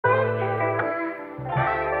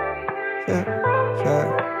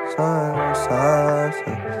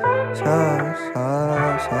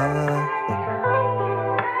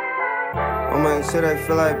Man, shit, I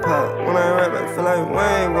feel like pop. When I rap, I feel like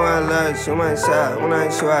Wayne. Boy, I love to shoot my shot. When I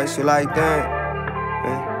shoot, I shoot like that.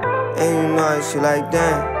 And you know I shoot like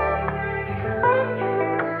that.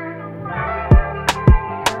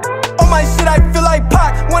 On my shit, I feel like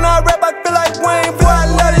pop. When I rap, I feel like Wayne. Boy, I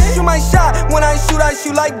love to shoot my shot. When I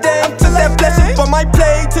shoot like that. Took that blessing from my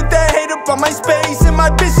plate. Took that hater from my space. And my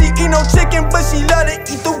bitch, she eat no chicken, but she love to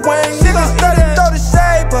eat the wing. Niggas started to throw the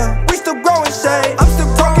shade, but we still growing shade. I'm still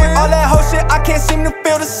talking all that whole shit, I can't seem to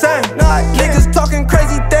feel the same. Niggas talking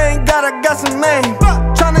crazy, thank God I got some aim.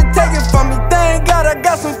 Tryna take it from me, thank God I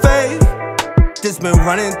got some faith. This been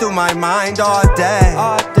running through my mind all day.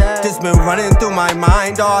 This been running through my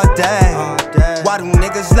mind all day. Why do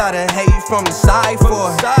niggas love to hate from the side for?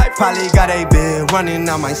 Probably got a bit running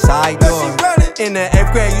on my side door. In the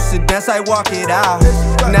 8th grade, used to dance, I walk it out.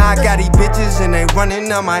 Now I got these bitches and they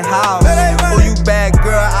running on my house. Oh, you bad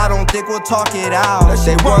girl, I don't think we'll talk it out.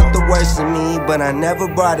 They want the worst of me, but I never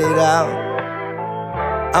brought it out.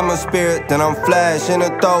 I'm a spirit, then I'm flash in the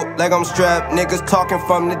throat like I'm strapped. Niggas talking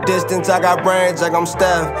from the distance, I got brains like I'm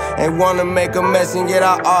Steph. Ain't wanna make a mess, and yet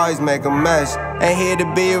I always make a mess. Ain't here to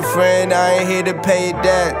be a friend, I ain't here to pay your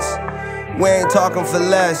debts. We ain't talking for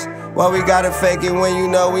less. Why we gotta fake it when you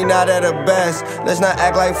know we not at our best? Let's not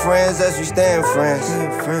act like friends as we stand friends.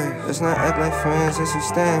 Let's not act like friends as we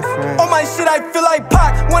stand friends. On my shit, I feel like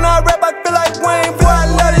Pac. When I rap, I feel like Wayne. Boy, I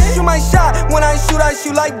love to shoot my shot. When I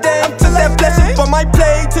shoot like that. Took that blessing from my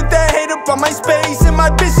plate. Took that hater from my space. And my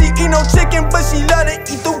bitch, she eat no chicken, but she love to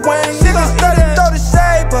eat the wing. Niggas started to throw the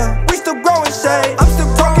shade, but we still growing shade. I'm still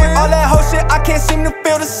talking all that whole shit, I can't seem to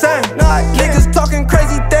feel the same. Niggas talking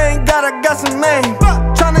crazy, thank God I got some aim.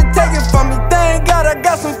 Tryna take it from me, thank God I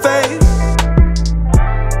got some faith.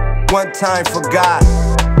 One time for God.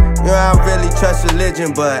 You know I really trust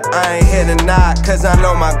religion, but I ain't here to nod. Cause I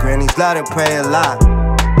know my grannies love to pray a lot.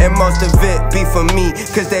 And most of it be for me,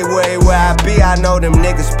 cause they worry where I be. I know them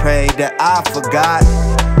niggas pray that I forgot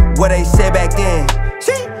what they said back then,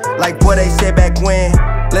 like what they said back when.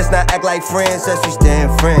 Let's not act like friends as we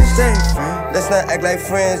stand friends. Let's not act like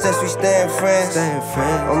friends as we stand friends.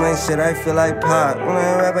 On my shit, I feel like pop. When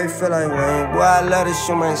I rap, I feel like Wayne. Boy, I love to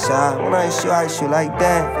shoot my shot. When I shoot like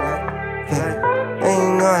that. And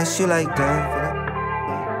you know I shoot like that.